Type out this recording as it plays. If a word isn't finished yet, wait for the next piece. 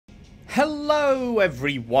Hello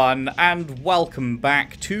everyone and welcome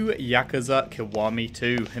back to Yakuza Kiwami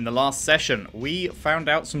 2. In the last session we found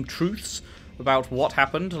out some truths about what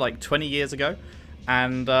happened like 20 years ago,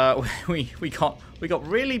 and we got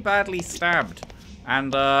really badly stabbed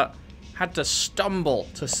and had to stumble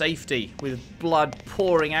to safety with blood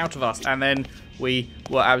pouring out of us, and then we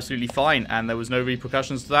were absolutely fine and there was no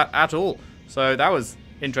repercussions to that at all. So that was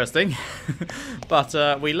interesting.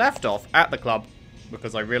 But we left off at the club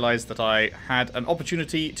because I realized that I had an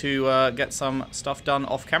opportunity to get some stuff done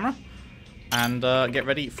off camera and get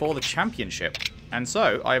ready for the championship. And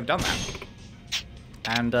so I have done that.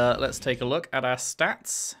 And let's take a look at our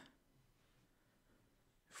stats.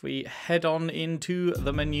 If we head on into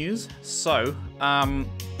the menus. So,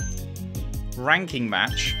 ranking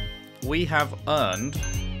match, we have earned,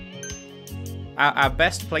 our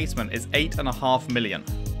best placement is 8.5 million.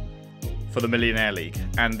 For the Millionaire League,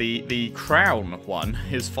 and the Crown one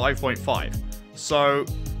is 5.5. So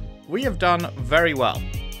we have done very well.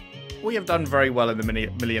 We have done very well in the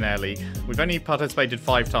Millionaire League. We've only participated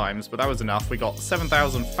 5 times, but that was enough. We got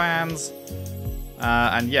 7,000 fans,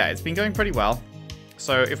 and yeah, it's been going pretty well.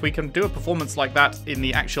 So if we can do a performance like that in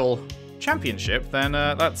the actual championship, then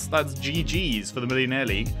that's GG's for the Millionaire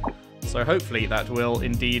League. So hopefully that will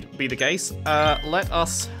indeed be the case. Let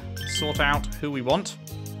us sort out who we want.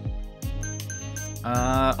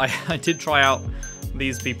 I did try out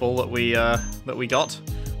these people that we got,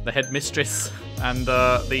 the headmistress and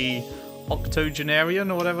the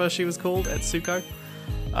octogenarian or whatever she was called, Etsuko.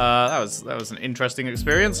 That was an interesting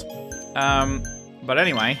experience. But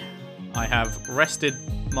anyway, I have rested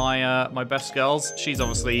my my best girls. She's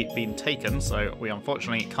obviously been taken, so we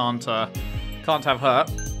unfortunately can't have her.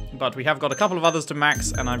 But we have got a couple of others to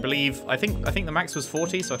max, and I think the max was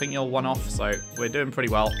 40, so I think you're one off. So we're doing pretty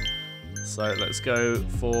well. So let's go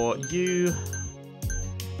for you,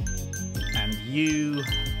 and you,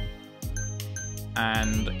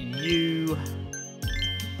 and you,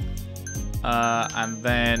 and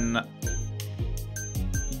then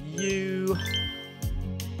you,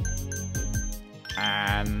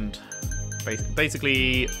 and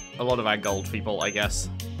basically a lot of our gold people, I guess,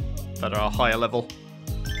 that are higher level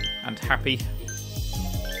and happy.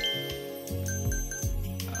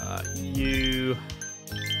 You.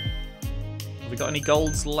 We got any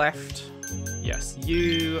golds left? Yes,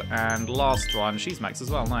 you, and last one. She's max as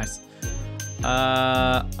well, nice.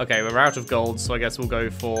 Okay, we're out of gold, so I guess we'll go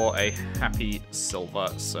for a happy silver.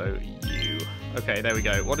 So you. Okay, there we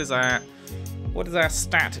go. What is our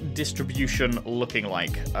stat distribution looking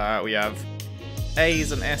like? We have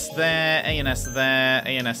A's and S there, A and S there,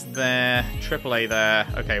 A and S there, triple A there.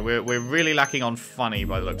 Okay, we're really lacking on funny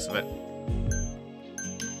by the looks of it.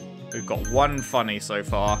 We've got 1 funny so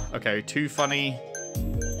far. Okay, 2 funny,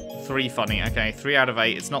 3 funny. Okay, 3 out of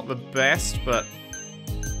 8. It's not the best, but...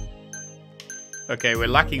 Okay, we're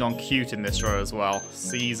lacking on cute in this row as well.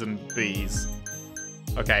 C's and B's.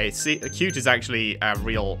 Okay, cute is actually our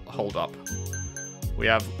real hold-up. We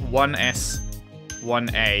have 1 S,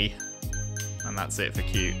 1 A, and that's it for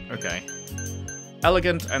cute. Okay.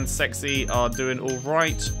 Elegant and sexy are doing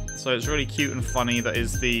alright. So it's really cute and funny that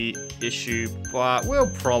is the issue, but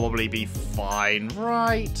we'll probably be fine,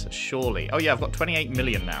 right? Surely. Oh yeah, I've got 28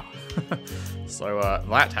 million now. So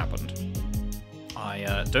that happened.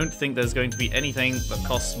 I don't think there's going to be anything that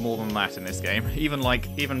costs more than that in this game. Even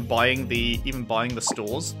buying the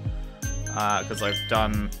stores, because I've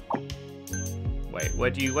done. Wait,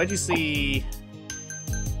 where do you see?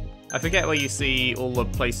 I forget where you see all the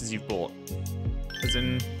places you've bought. As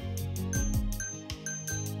in.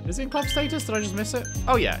 Is it in club status? Did I just miss it?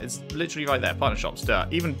 Oh yeah, it's literally right there. Partner shops. Duh.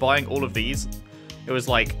 Even buying all of these, it was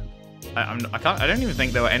like I don't even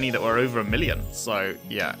think there were any that were over 1 million. So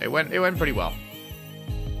yeah, it went pretty well.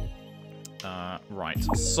 Right.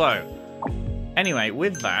 So anyway,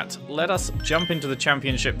 with that, let us jump into the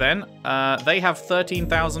championship then. They have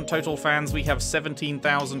 13,000 total fans. We have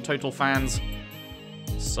 17,000 total fans.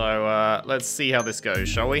 So let's see how this goes,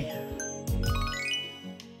 shall we?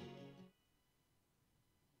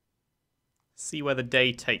 See where the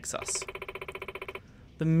day takes us.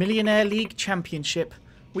 The Millionaire League Championship.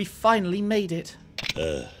 We finally made it.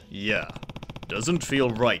 Yeah. Doesn't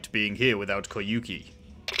feel right being here without Koyuki.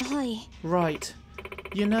 Hi. Right.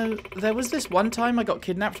 You know, there was this one time I got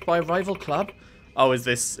kidnapped by a rival club. Oh, is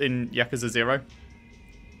this in Yakuza 0?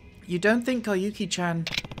 You don't think Koyuki-chan...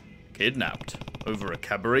 Kidnapped? Over a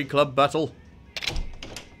Cabaret Club battle?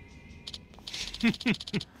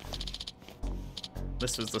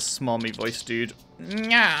 This was the smarmy voice dude.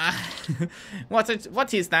 What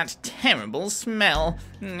is that terrible smell?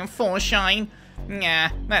 Foreshine.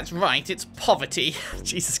 Yeah, that's right, it's poverty.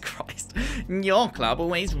 Jesus Christ. Your club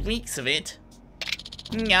always reeks of it.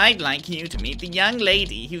 I'd like you to meet the young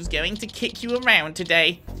lady who's going to kick you around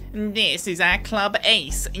today. This is our club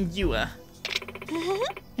ace, Yua.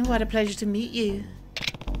 What a pleasure to meet you.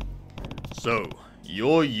 So,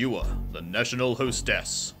 you're Yua, the national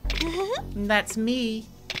hostess. That's me.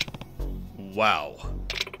 Wow.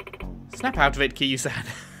 Snap out of it, Kiryu-san.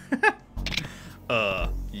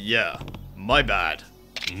 Yeah. My bad.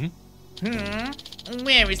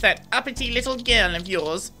 Where is that uppity little girl of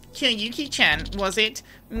yours? Kyoyuki-chan, was it?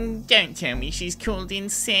 Don't tell me she's called in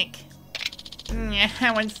sick.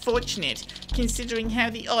 How unfortunate, considering how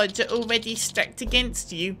the odds are already stacked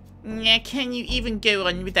against you. Can you even go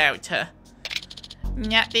on without her?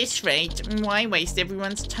 At this rate, why waste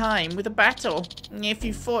everyone's time with a battle? If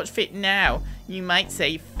you fought fit now, you might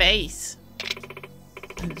save face.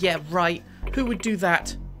 Yeah, right. Who would do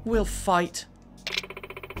that? We'll fight.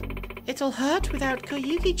 It'll hurt without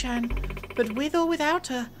Koyuki-chan, but with or without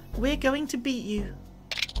her, we're going to beat you.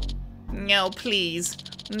 No, please.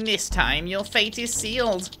 This time, your fate is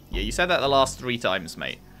sealed. Yeah, you said that the last 3 times,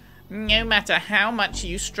 mate. No matter how much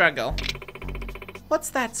you struggle. What's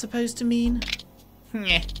that supposed to mean?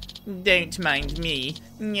 Don't mind me.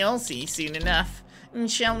 You'll see soon enough.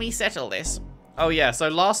 Shall we settle this? Oh yeah, so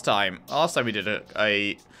last time we did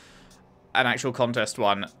an actual contest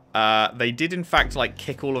one, they did in fact like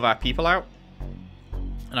kick all of our people out.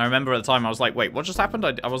 And I remember at the time I was like, wait, what just happened?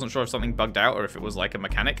 I wasn't sure if something bugged out or if it was like a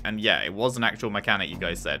mechanic. And yeah, it was an actual mechanic, you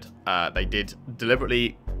guys said. They did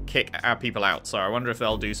deliberately kick our people out. So I wonder if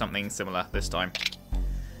they'll do something similar this time.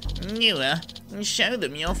 Yua, show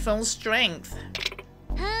them your full strength.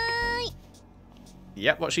 Hi.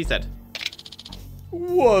 Yep, what she said.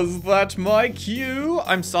 Was that my cue?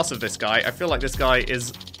 I'm sus of this guy. I feel like this guy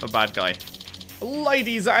is a bad guy.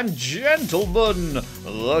 Ladies and gentlemen,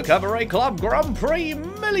 the Cabaret Club Grand Prix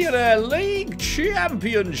Millionaire League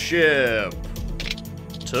Championship.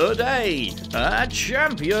 Today, our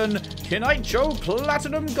champion, Kenicho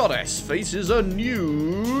Platinum Goddess, faces a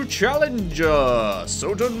new challenger,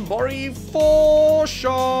 Sotenbori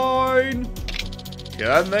Shine.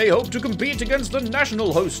 Can they hope to compete against the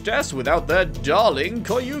national hostess without their darling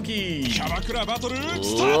Koyuki?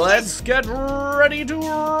 Let's get ready to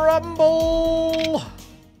rumble!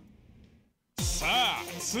 さあ、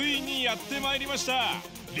ついにやってまいりました。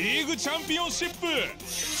リーグチャンピオンシップ。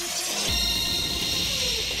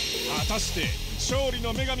果たして勝利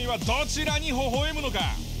の女神はどちらに微笑むのか。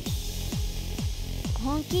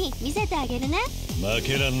本気見せてあげるね。負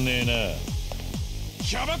けらんねえな。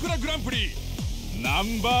キャバクラグランプリ。ナ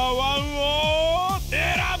ンバーワンを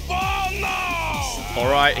選ぼうの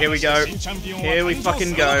Alright, here we go. Here we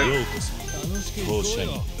fucking go.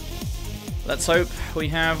 Let's hope we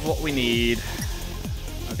have what we need.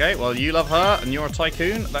 Okay, well, you love her and you're a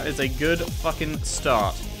tycoon. That is a good fucking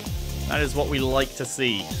start. That is what we like to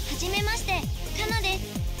see.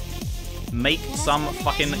 Make some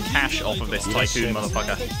fucking cash off of this tycoon,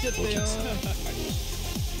 motherfucker.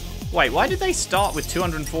 Wait, why did they start with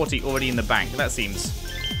 240 already in the bank? That seems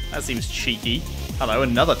cheeky. Hello,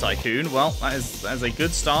 another tycoon. Well, that is a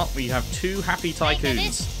good start. We have 2 happy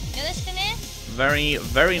tycoons. Very,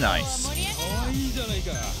 very nice.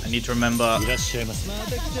 I need to remember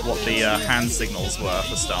what the hand signals were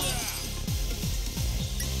for stuff.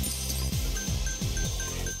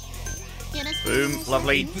 Boom,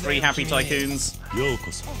 lovely. 3 happy tycoons.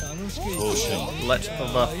 Let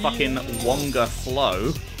the fucking Wonga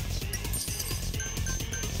flow.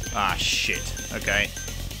 Ah, shit. Okay.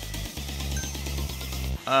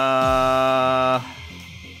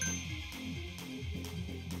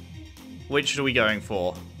 Which are we going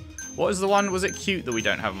for? What is the one? Was it cute that we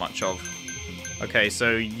don't have much of? Okay,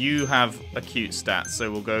 so you have a cute stat,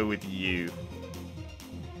 so we'll go with you.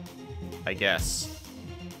 I guess.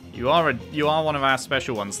 You are one of our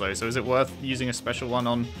special ones though, so is it worth using a special one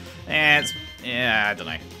on? I don't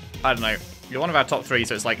know. I don't know. You're one of our top 3,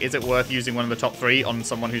 so it's like, is it worth using one of the top 3 on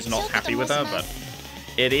someone who's not happy with her? But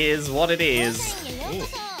it is what it is.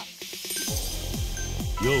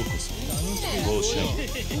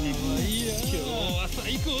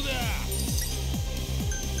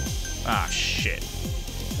 Ah, shit.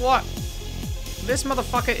 What? This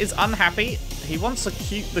motherfucker is unhappy. He wants the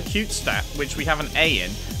cute stat, which we have an A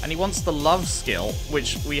in, and he wants the love skill,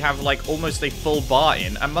 which we have like almost a full bar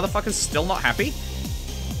in, and motherfucker's still not happy?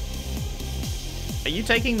 Are you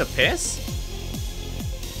taking the piss?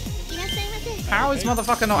 How is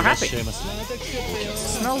motherfucker not happy?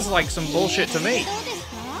 Smells like some bullshit to me.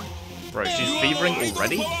 Bro, she's fevering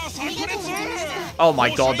already? Oh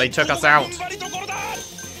my god, they took us out.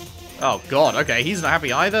 Oh god, okay, he's not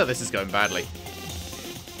happy either. This is going badly.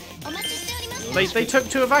 They took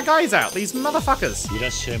 2 of our guys out, these motherfuckers.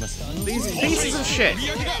 These pieces of shit.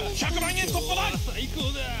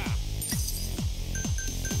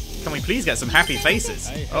 Can we please get some happy faces?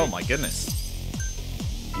 Oh my goodness.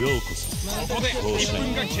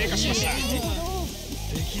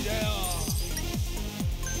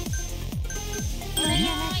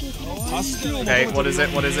 Okay, what is it?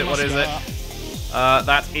 What is it? What is it?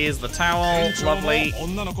 That is the towel. Lovely.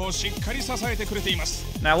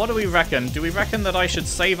 Now, what do we reckon? Do we reckon that I should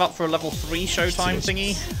save up for a level 3 showtime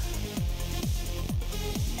thingy?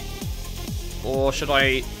 Or should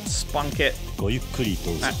I spunk it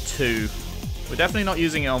at 2? We're definitely not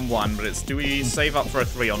using it on 1, but it's, do we save up for a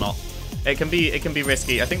 3 or not? It can be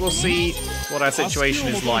risky. I think we'll see what our situation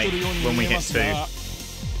is like when we hit 2.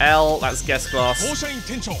 L, that's guest class.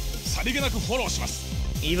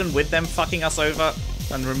 Even with them fucking us over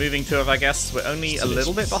and removing 2 of our guests, we're only a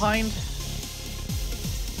little bit behind.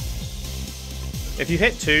 If you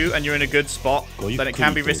hit 2 and you're in a good spot, then it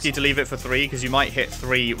can be risky to leave it for 3, because you might hit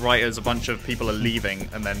 3 right as a bunch of people are leaving,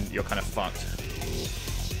 and then you're kind of fucked.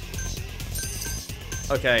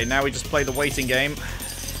 Okay, now we just play the waiting game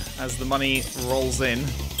as the money rolls in.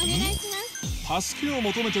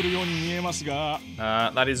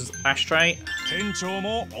 That is Ashtray.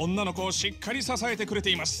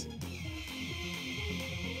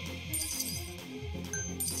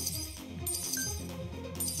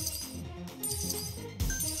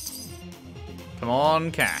 Come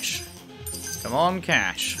on, cash. Come on,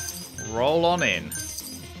 cash. Roll on in.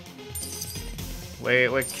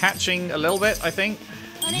 We're catching a little bit, I think.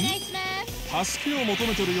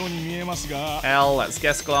 L, that's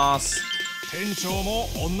guest glass.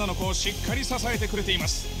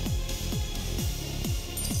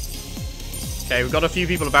 Okay, we've got a few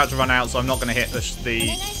people about to run out, so I'm not going to hit the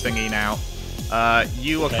thingy now.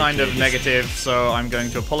 You were kind of negative, so I'm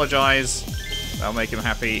going to apologize. That'll make him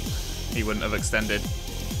happy. He wouldn't have extended.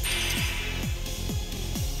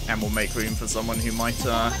 And we'll make room for someone who might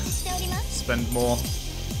spend more.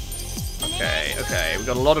 Okay, okay. We've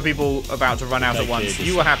got a lot of people about to run out at once.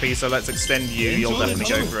 You were happy, so let's extend you. You'll definitely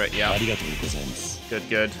go for it, yeah. Good,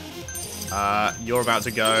 good. You're about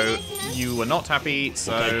to go. You were not happy,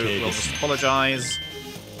 so we'll just apologize.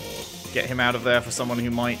 Get him out of there for someone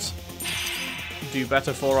who might do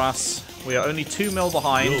better for us. We are only 2 mil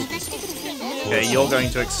behind. Okay, you're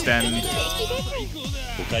going to extend.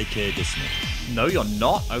 No, you're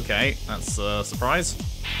not. Okay, that's a surprise.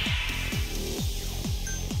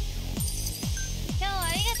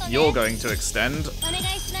 You're going to extend.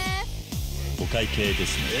 Okay,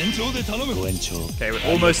 we're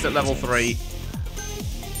almost at level 3.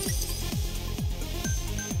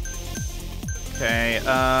 Okay,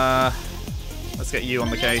 let's get you on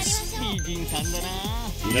the case.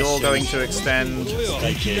 You're going to extend.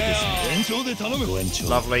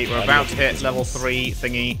 Lovely, we're about to hit level 3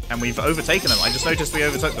 thingy, and we've overtaken them. I just noticed we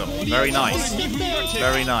overtook them. Very nice.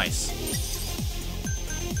 Very nice.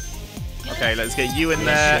 Okay, let's get you in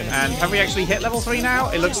there. And have we actually hit level 3 now?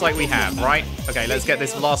 It looks like we have, right? Okay, let's get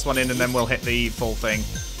this last one in and then we'll hit the full thing.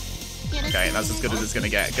 Okay, that's as good as it's going to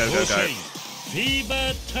get. Go, go, go.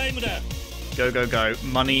 Go, go, go.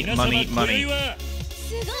 Money, money, money.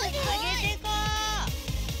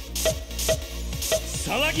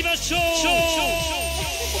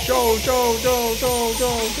 Go, go, go, go,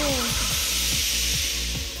 go, go.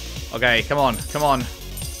 Okay, come on, come on.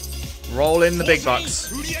 Roll in the big bucks.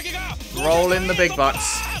 Roll in the big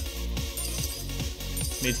bucks.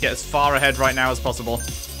 Need to get as far ahead right now as possible.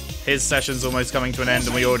 His session's almost coming to an end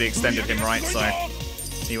and we already extended him, right? So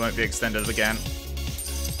he won't be extended again.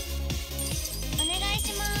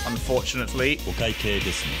 Unfortunately.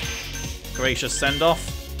 Gracious send-off.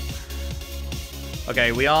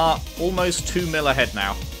 Okay, we are almost 2 mil ahead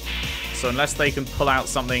now. So unless they can pull out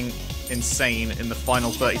something insane in the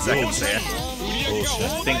final 30 seconds here,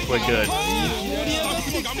 I think we're good.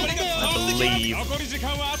 I believe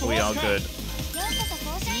we are good.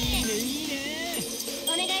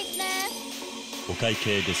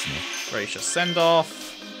 Gracious send-off.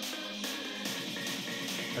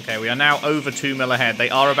 Okay, we are now over 2 mil ahead. They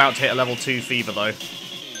are about to hit a level 2 fever, though.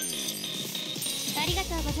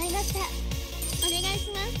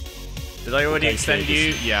 Did I already extend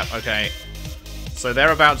you? Yeah, okay. So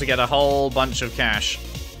they're about to get a whole bunch of cash.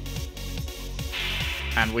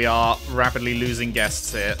 And we are rapidly losing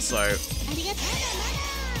guests here, so...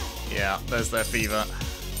 yeah, there's their fever.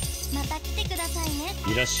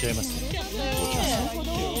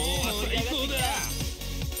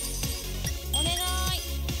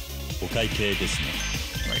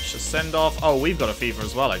 It's a send-off. Oh, we've got a fever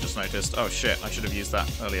as well, I just noticed. Oh, shit. I should have used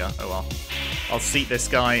that earlier. Oh, well. I'll seat this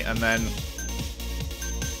guy, and then...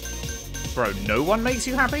 Bro, no one makes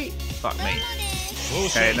you happy? Fuck me.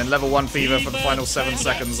 Okay, and then level 1 fever for the final 7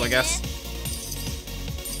 seconds, I guess.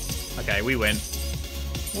 Okay, we win.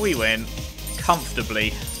 We win.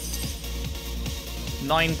 Comfortably.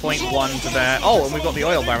 9.1 to there. Oh, and we've got the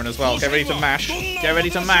oil baron as well. Get ready to mash. Get ready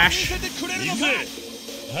to mash.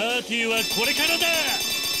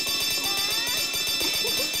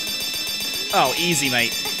 Oh, easy,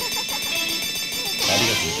 mate.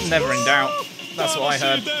 Never in doubt. That's what I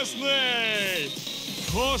heard.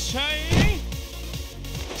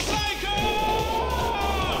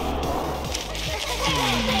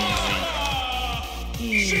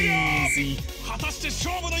 Easy.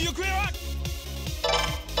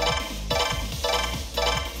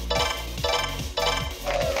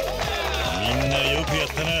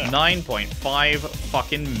 9.5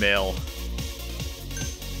 fucking mil.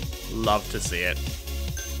 Love to see it.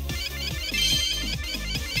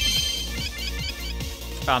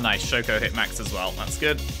 Oh, nice. Shoko hit max as well. That's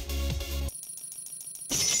good.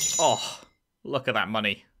 Oh, look at that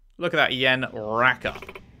money. Look at that yen rack up.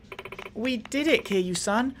 We did it,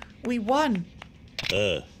 Kiryu-san. We won.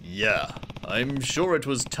 Yeah, I'm sure it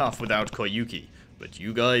was tough without Koyuki, but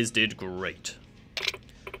you guys did great.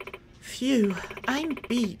 Phew, I'm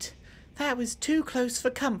beat. That was too close for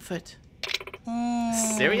comfort.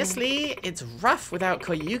 Seriously? It's rough without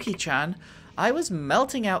Koyuki-chan. I was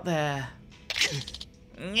melting out there.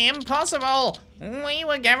 Impossible! We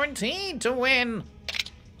were guaranteed to win.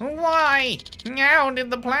 Why? How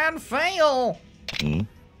did the plan fail?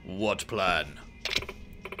 What plan?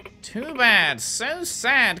 Too bad. So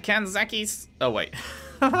sad, Kanzaki's... Oh, wait.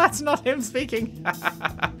 That's not him speaking.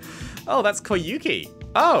 Oh, that's Koyuki.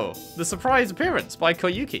 Oh, the surprise appearance by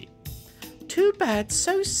Koyuki. Too bad.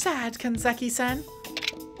 So sad, Kanzaki-san.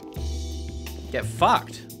 Get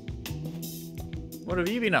fucked. What have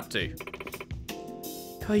you been up to?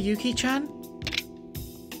 Koyuki-chan?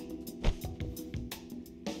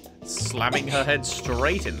 Slamming her head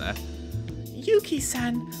straight in there.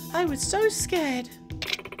 Yuki-san, I was so scared.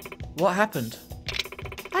 What happened?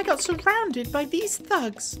 I got surrounded by these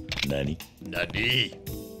thugs. Nani?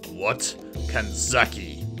 What?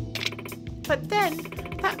 Kanzaki? But then,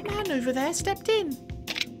 that man over there stepped in.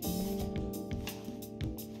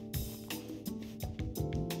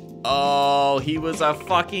 Oh, he was a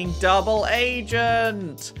fucking double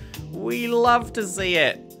agent. We love to see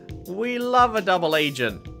it. We love a double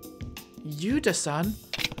agent. Yuda-san.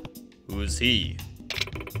 Who's he?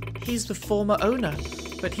 He's the former owner,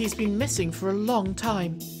 but he's been missing for a long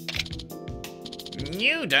time.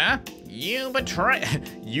 Yuda? You betrayed...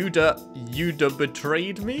 Yuda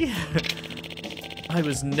betrayed me? I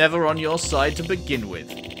was never on your side to begin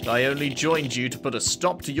with. I only joined you to put a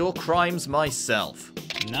stop to your crimes myself.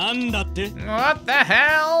 What the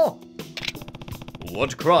hell?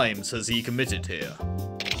 What crimes has he committed here?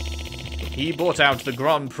 He bought out the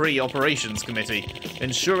Grand Prix Operations Committee,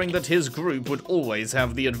 ensuring that his group would always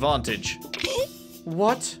have the advantage.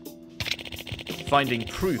 What? Finding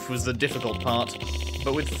proof was the difficult part,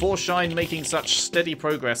 but with Forshine making such steady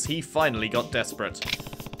progress, he finally got desperate.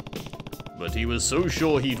 But he was so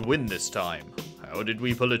sure he'd win this time. How did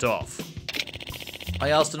we pull it off?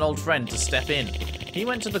 I asked an old friend to step in. He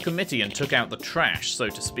went to the committee and took out the trash, so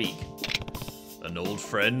to speak. An old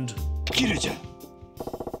friend?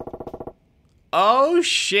 Oh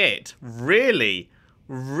shit, really?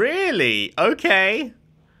 Really? Okay.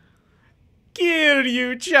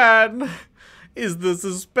 Kiryu-chan! Is the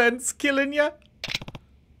suspense killing ya?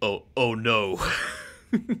 Oh no.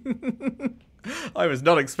 I was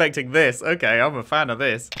not expecting this. Okay, I'm a fan of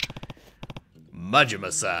this.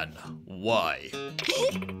 Majima-san, why?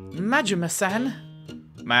 Majima-san?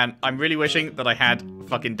 Man, I'm really wishing that I had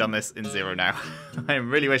fucking done this in Zero now. I'm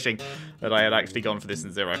really wishing that I had actually gone for this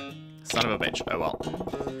in Zero. Son of a bitch. Oh well.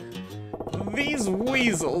 These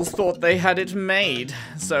weasels thought they had it made,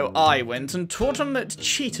 so I went and taught them that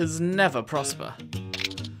cheaters never prosper.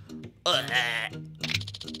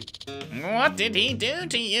 What did he do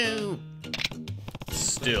to you?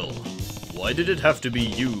 Still, why did it have to be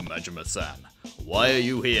you, Majima-san? Why are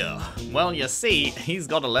you here? Well, you see, he's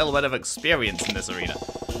got a little bit of experience in this arena.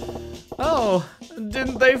 Oh,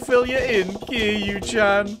 didn't they fill you in,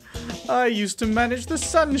 Kiryu-chan? I used to manage the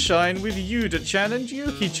sunshine with Yuda-chan and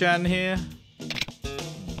Yuki-chan here.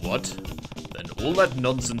 What? Then all that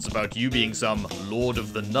nonsense about you being some Lord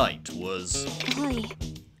of the Night was...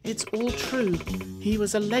 It's all true. He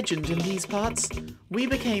was a legend in these parts. We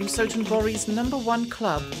became Sotenbori's #1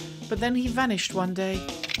 club, but then he vanished one day.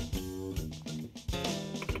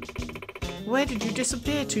 Where did you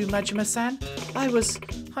disappear to, Majima-san? I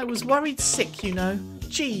was worried sick, you know.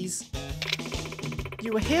 Jeez.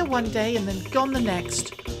 You were here one day and then gone the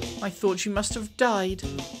next. I thought you must have died.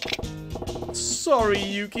 Sorry,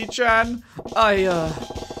 Yuki-chan.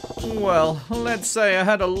 Well, let's say I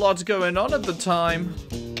had a lot going on at the time.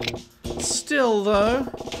 Still, though,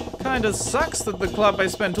 kinda sucks that the club I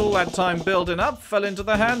spent all that time building up fell into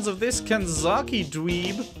the hands of this Kanzaki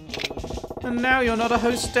dweeb. And now you're not a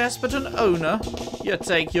hostess but an owner. You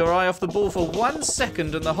take your eye off the ball for 1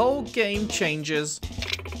 second and the whole game changes.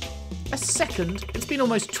 A second? It's been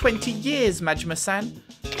almost 20 years, Majima-san.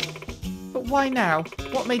 But why now?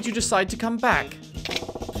 What made you decide to come back?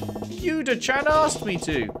 Yuda-chan asked me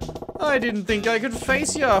to. I didn't think I could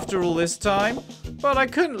face you after all this time, but I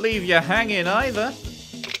couldn't leave you hanging either.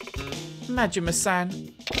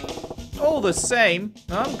 Majima-san. All the same,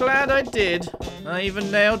 I'm glad I did. I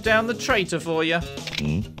even nailed down the traitor for you.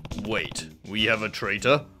 Wait, we have a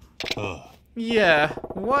traitor? Yeah,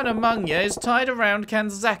 one among you is tied around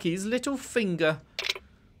Kanzaki's little finger.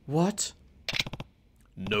 What?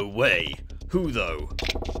 No way. Who though?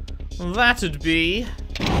 That'd be...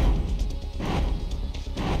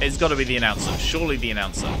 It's gotta be the announcer. Surely the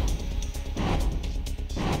announcer.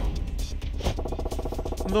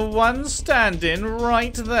 The one standing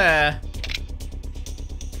right there.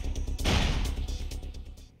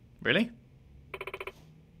 Really?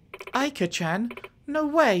 Aika-chan? No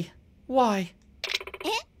way. Why?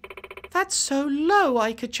 That's so low,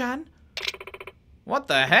 Aika-chan. What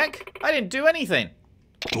the heck? I didn't do anything.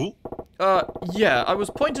 Yeah, I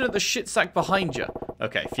was pointing at the shit sack behind you.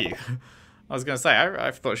 Okay, phew. I was gonna say,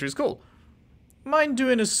 I thought she was cool. Mind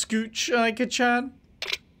doing a scooch, Aika-chan?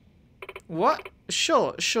 What?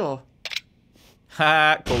 Sure.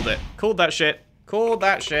 Ha, called it. Called that shit. Called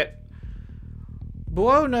that shit.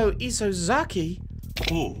 Buono Isozaki?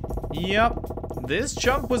 Yep. This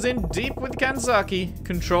chump was in deep with Kanzaki,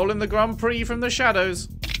 controlling the Grand Prix from the shadows.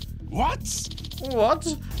 What?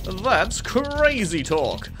 What? That's crazy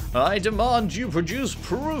talk. I demand you produce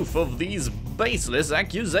proof of these baseless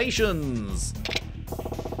accusations.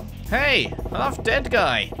 Hey, half-dead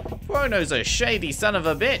guy. Buono's a shady son of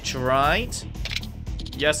a bitch, right?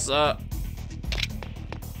 Yes, sir.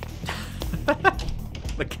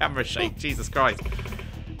 The camera shake, Jesus Christ.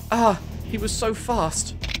 He was so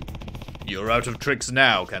fast. You're out of tricks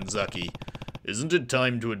now, Kanzaki. Isn't it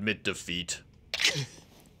time to admit defeat?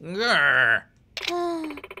 Grr.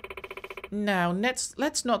 Now,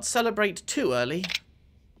 let's not celebrate too early.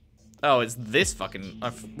 Oh, it's this fucking...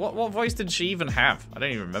 What voice did she even have? I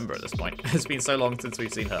don't even remember at this point. It's been so long since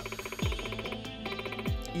we've seen her.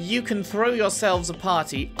 You can throw yourselves a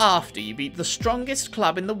party after you beat the strongest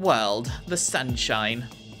club in the world, the Sunshine.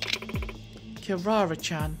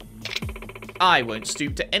 Kirara-chan. I won't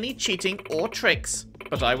stoop to any cheating or tricks,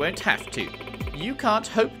 but I won't have to. You can't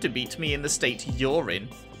hope to beat me in the state you're in.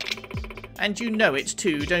 And you know it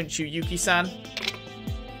too, don't you, Yuki-san?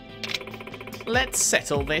 Let's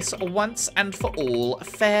settle this once and for all,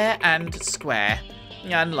 fair and square.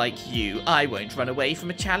 Unlike you, I won't run away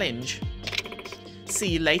from a challenge. See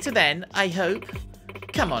you later then, I hope.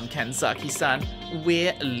 Come on, Kanzaki-san,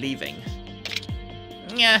 we're leaving.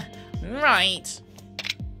 Yeah, right.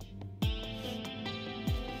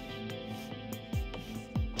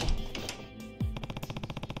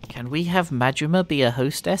 Can we have Majima be a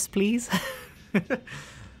hostess, please?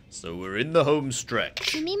 So we're in the home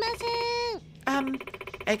stretch. すみません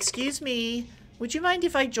Excuse me. Would you mind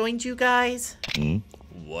if I joined you guys?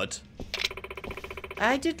 What?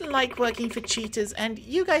 I didn't like working for cheaters, and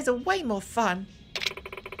you guys are way more fun.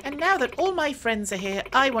 And now that all my friends are here,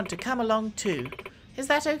 I want to come along too. Is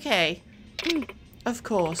that okay? Of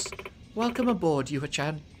course. Welcome aboard,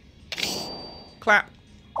 Yuha-chan. Clap.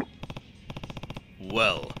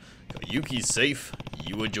 Well, Koyuki's safe,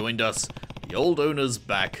 Yua joined us, the old owner's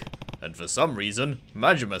back, and for some reason,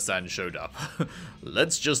 Majima-san showed up.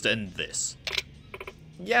 Let's just end this.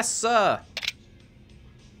 Yes, sir.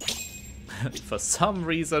 For some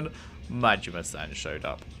reason, Majima-san showed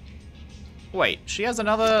up. Wait, she has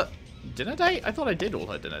another dinner date? I thought I did all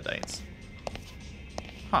her dinner dates.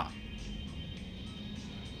 Huh.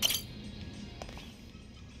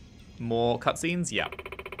 More cutscenes? Yeah.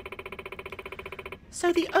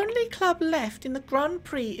 So the only club left in the Grand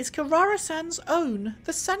Prix is Kirara-san's own,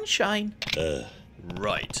 the Sunshine.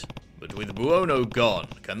 Right. But with Buono gone,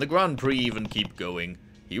 can the Grand Prix even keep going?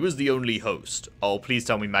 He was the only host. Oh, please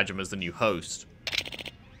tell me Majima's the new host.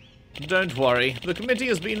 Don't worry, the committee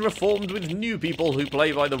has been reformed with new people who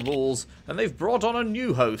play by the rules, and they've brought on a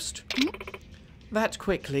new host. That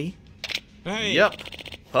quickly? Hey. Yep.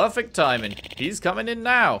 Perfect timing. He's coming in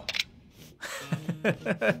now.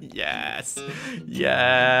 Yes.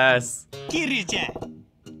 Yes. Kiryu-chan.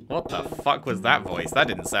 What the fuck was that voice? That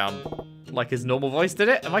didn't sound like his normal voice, did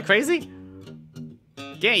it? Am I crazy?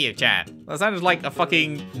 Kiryu-chan. That sounded like a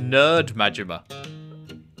fucking nerd Majima.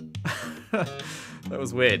 That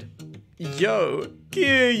was weird. Yo,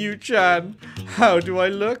 Kiryu-chan. How do I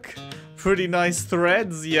look? Pretty nice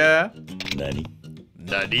threads, yeah? Nani?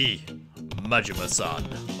 Nani? Majima-san,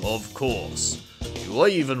 of course. Do I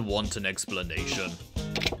even want an explanation?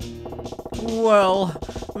 Well,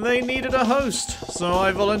 they needed a host, so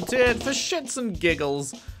I volunteered for shits and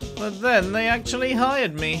giggles. But then they actually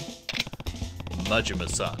hired me.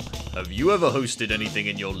 Majima-san, have you ever hosted anything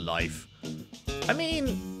in your life? I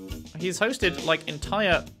mean, he's hosted like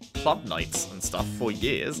entire club nights and stuff for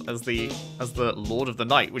years as the Lord of the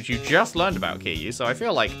Night, which you just learned about, Kiryu. So I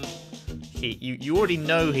feel like you already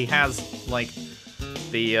know he has like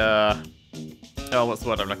the oh, what's the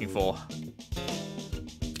word I'm looking for?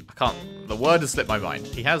 I can't. The word has slipped my mind.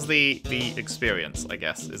 He has the experience, I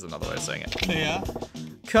guess, is another way of saying it. Yeah.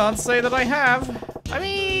 Can't say that I have. I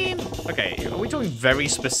mean, okay, are we talking very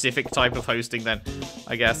specific type of hosting then?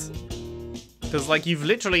 I guess. Because, like, you've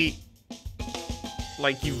literally,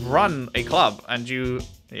 like, you've run a club and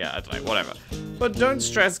yeah, I don't know, whatever. But don't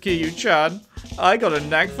stress, Kiryu-chan. I got a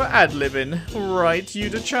knack for ad-libbing. Right,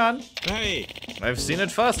 Yuta-chan? Hey. I've seen it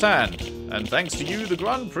firsthand. And thanks to you, the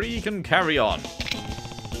Grand Prix can carry on.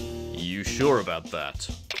 You sure about that?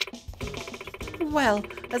 Well,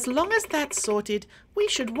 as long as that's sorted, we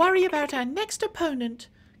should worry about our next opponent.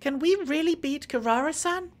 Can we really beat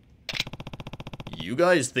Karara-san? You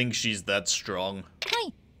guys think she's that strong?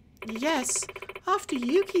 Yes. After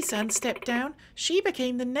Yuki-san stepped down, she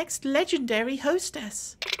became the next legendary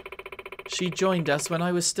hostess. She joined us when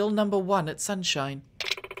I was still #1 at Sunshine.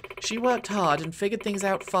 She worked hard and figured things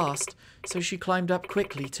out fast, so she climbed up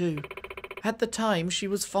quickly too. At the time, she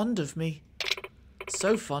was fond of me.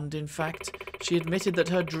 So fond, in fact, she admitted that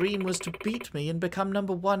her dream was to beat me and become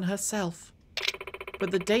 #1 herself.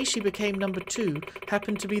 But the day she became #2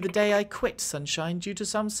 happened to be the day I quit Sunshine due to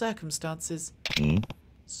some circumstances.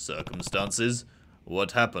 Circumstances?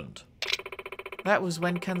 What happened? That was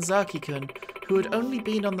when Kanzaki-kun, who had only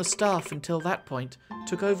been on the staff until that point,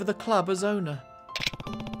 took over the club as owner.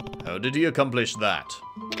 How did he accomplish that?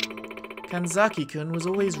 Kanzaki-kun was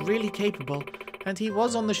always really capable, and he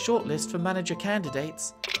was on the shortlist for manager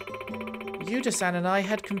candidates. Yuta-san and I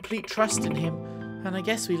had complete trust in him, and I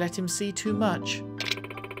guess we let him see too much.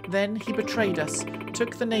 Then he betrayed us,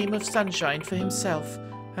 took the name of Sunshine for himself,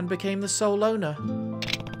 and became the sole owner.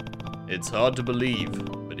 It's hard to believe,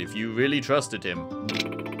 but if you really trusted him...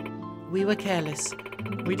 We were careless.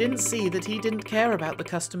 We didn't see that he didn't care about the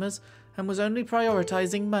customers and was only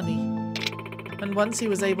prioritizing money. And once he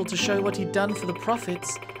was able to show what he'd done for the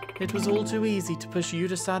profits, it was all too easy to push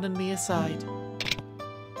Yuta-san and me aside.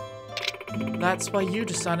 That's why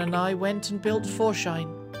Yuta-san and I went and built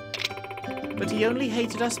Foreshine. But he only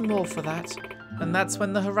hated us more for that, and that's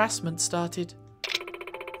when the harassment started.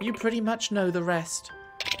 You pretty much know the rest.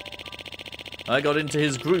 I got into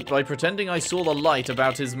his group by pretending I saw the light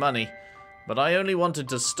about his money, but I only wanted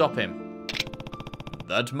to stop him.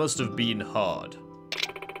 That must have been hard.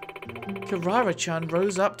 Karara-chan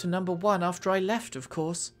rose up to #1 after I left, of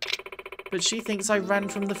course. But she thinks I ran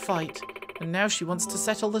from the fight, and now she wants to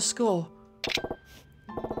settle the score.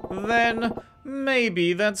 Then,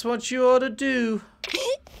 maybe that's what you ought to do.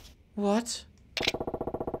 What?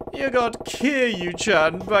 You got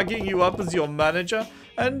Kiryu-chan backing you up as your manager,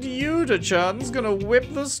 and Yuta-chan's gonna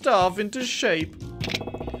whip the staff into shape.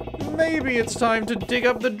 Maybe it's time to dig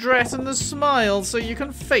up the dress and the smile so you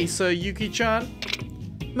can face her, Yuki-chan.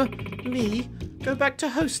 Me? Go back to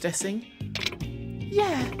hostessing?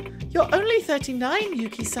 Yeah, you're only 39,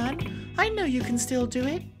 Yuki-san. I know you can still do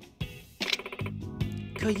it.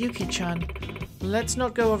 Koyuki-chan, let's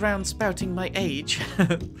not go around spouting my age.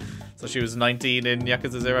 So she was 19 in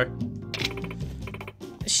Yakuza 0?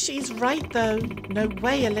 She's right, though. No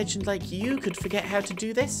way a legend like you could forget how to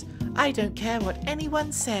do this. I don't care what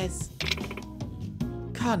anyone says.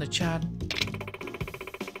 Kana-chan.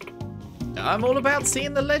 I'm all about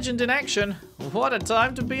seeing the legend in action. What a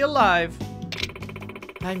time to be alive.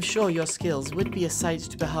 I'm sure your skills would be a sight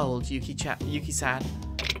to behold, Yuki-san.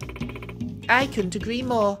 I couldn't agree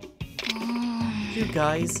more. You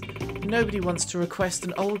guys, nobody wants to request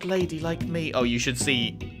an old lady like me. Oh, you should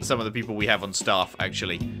see some of the people we have on staff,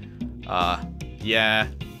 actually. Yeah.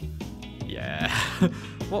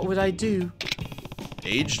 What would I do?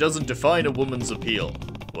 Age doesn't define a woman's appeal.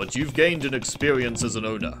 What you've gained in experience as an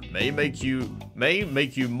owner may make you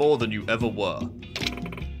more than you ever were.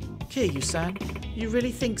 Kiryu-san, you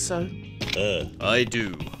really think so? I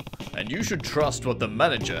do. And you should trust what the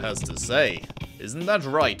manager has to say. Isn't that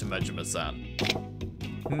right, Majima-san?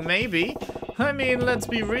 Maybe. I mean, let's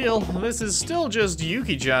be real. This is still just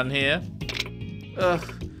Yuki-chan here.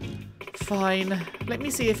 Ugh. Fine. Let me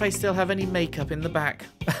see if I still have any makeup in the back.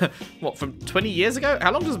 What, from 20 years ago?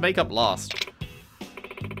 How long does makeup last?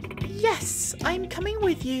 Yes, I'm coming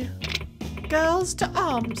with you. Girls to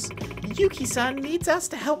arms. Yuki-san needs us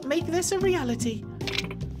to help make this a reality.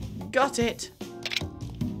 Got it.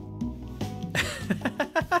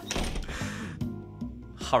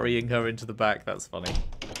 Hurrying her into the back, that's funny.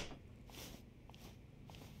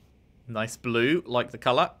 Nice blue, like the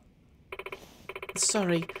colour.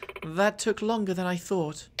 Sorry, that took longer than I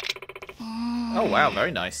thought. Oh wow,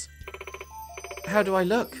 very nice. How do I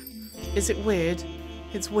look? Is it weird?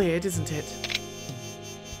 It's weird, isn't it?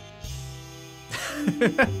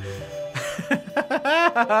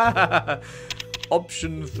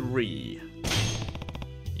 Option 3.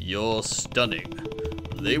 You're stunning.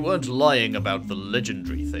 They weren't lying about the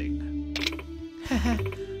legendary thing.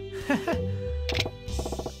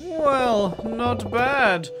 Well, not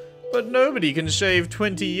bad. But nobody can shave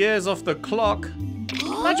 20 years off the clock.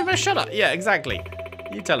 Majima, shut up. Yeah, exactly.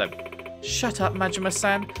 You tell him. Shut up,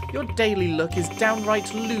 Majima-san. Your daily look is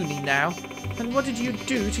downright loony now. And what did you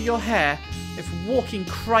do to your hair? If walking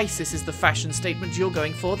crisis is the fashion statement you're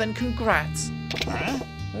going for, then congrats. Huh?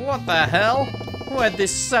 What the hell? Where'd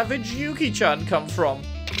this savage Yuki-chan come from?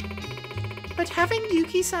 But having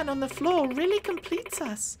Yuki-san on the floor really completes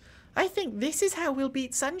us. I think this is how we'll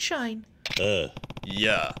beat Sunshine.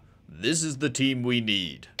 Yeah. This is the team we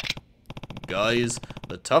need. Guys,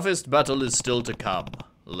 the toughest battle is still to come.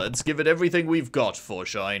 Let's give it everything we've got,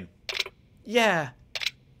 Forshine. Yeah.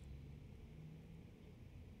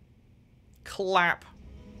 Clap.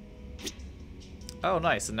 Oh,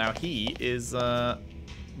 nice. And now he is,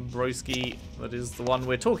 Broski, that is the one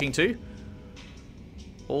we're talking to.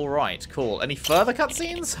 Alright, cool. Any further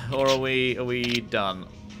cutscenes? Or are we done?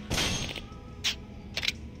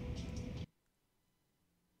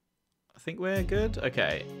 I think we're good?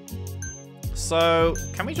 Okay. So,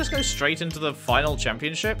 can we just go straight into the final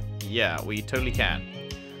championship? Yeah, we totally can.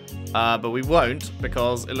 But we won't,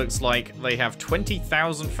 because it looks like they have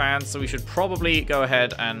 20,000 fans, so we should probably go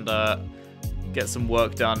ahead and get some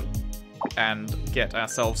work done and get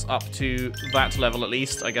ourselves up to that level at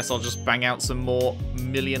least. I guess I'll just bang out some more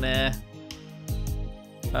Millionaire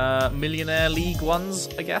League ones,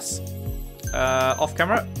 I guess, off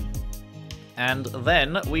camera. And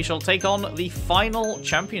then we shall take on the final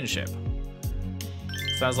championship.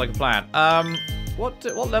 Sounds like a plan. What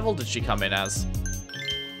level did she come in as?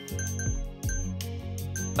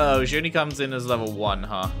 Oh, she only comes in as level 1,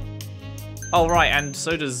 huh? Oh, right, and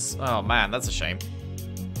so does... Oh, man, that's a shame.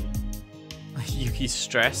 Yuki's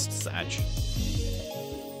stressed, Sag.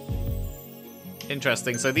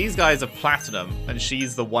 Interesting, so these guys are platinum, and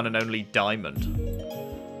she's the one and only diamond.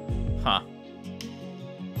 Huh.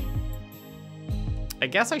 I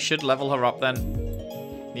guess I should level her up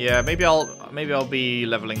then. Yeah, maybe I'll be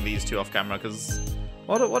leveling these two off camera, because...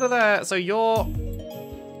 What are their... So you've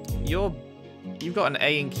got an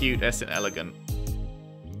A in cute, S in elegant.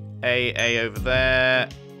 A over there.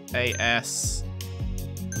 AS.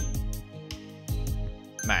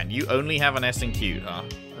 Man, you only have an S in cute, huh?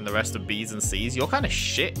 And the rest are B's and C's? You're kind of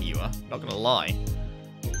shit, you are. Not gonna lie.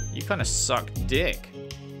 You kind of suck dick.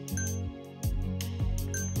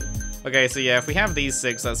 Okay, so yeah, if we have these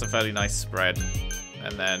 6, that's a fairly nice spread.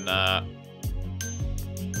 And then,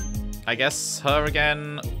 I guess her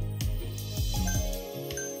again.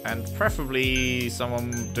 And preferably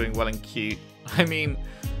someone doing well in cute. I mean,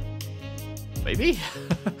 maybe?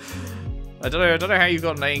 I don't know how you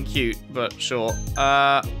got an A in cute, but sure.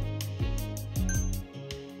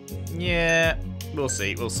 Yeah, we'll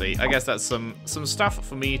see. I guess that's some stuff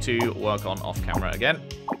for me to work on off camera again.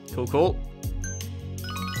 Cool.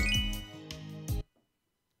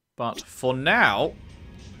 But for now,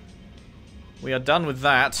 we are done with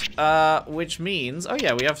that, which means, oh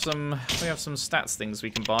yeah, we have some stats things we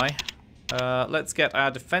can buy. Let's get our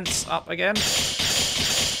defense up again.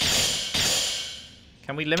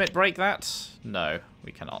 Can we limit break that? No,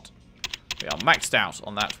 we cannot. We are maxed out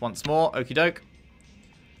on that once more. Okie doke.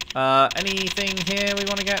 Anything here we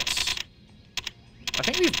want to get? I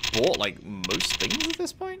think we've bought like most things at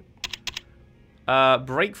this point.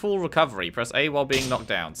 Breakfall recovery. Press A while being knocked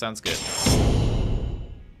down. Sounds good.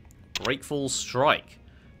 Breakfall strike.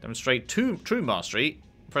 Demonstrate true mastery.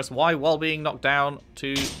 Press Y while being knocked down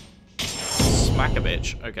to smack a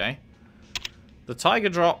bitch. Okay. The tiger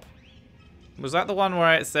drop. Was that the one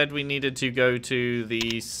where it said we needed to go to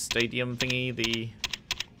the stadium thingy?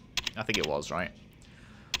 I think it was, right?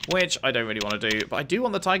 Which I don't really want to do, but I do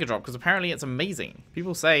want the Tiger Drop because apparently it's amazing.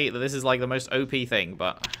 People say that this is like the most OP thing,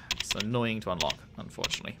 but it's annoying to unlock,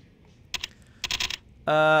 unfortunately.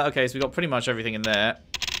 Okay, so we got pretty much everything in there.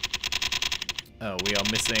 Oh, we are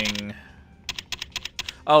missing.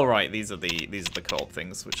 Oh right, these are the co-op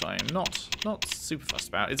things, which I am not super fussed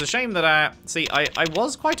about. It's a shame that see, I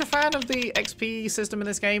was quite a fan of the XP system in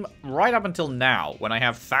this game right up until now, when I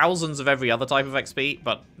have thousands of every other type of XP,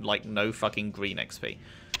 but like no fucking green XP.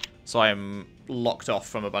 So I am locked off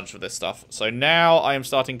from a bunch of this stuff. So now I am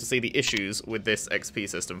starting to see the issues with this XP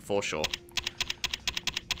system for sure.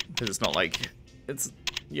 Because it's not like it's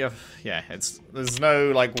there's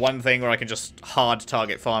no like one thing where I can just hard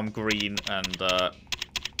target farm green and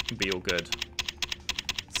be all good.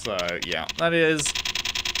 So yeah, that is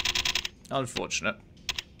unfortunate.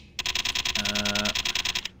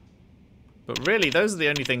 But really, those are the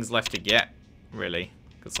only things left to get, really,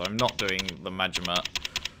 because I'm not doing the Majima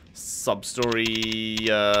sub-story,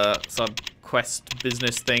 sub-quest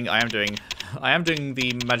business thing. I am doing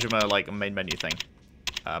the Majima, like, main menu thing.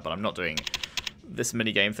 But I'm not doing this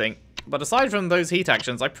minigame thing. But aside from those heat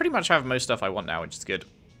actions, I pretty much have most stuff I want now, which is good.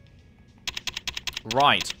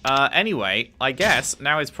 Right. Anyway, I guess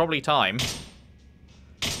now is probably time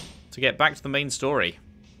to get back to the main story.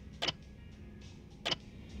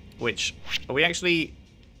 Which, are we actually...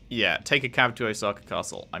 Yeah, take a cab to Osaka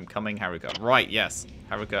Castle. I'm coming, Haruka. Right, yes.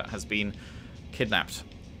 Haruka has been kidnapped.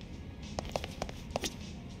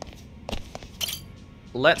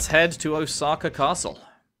 Let's head to Osaka Castle.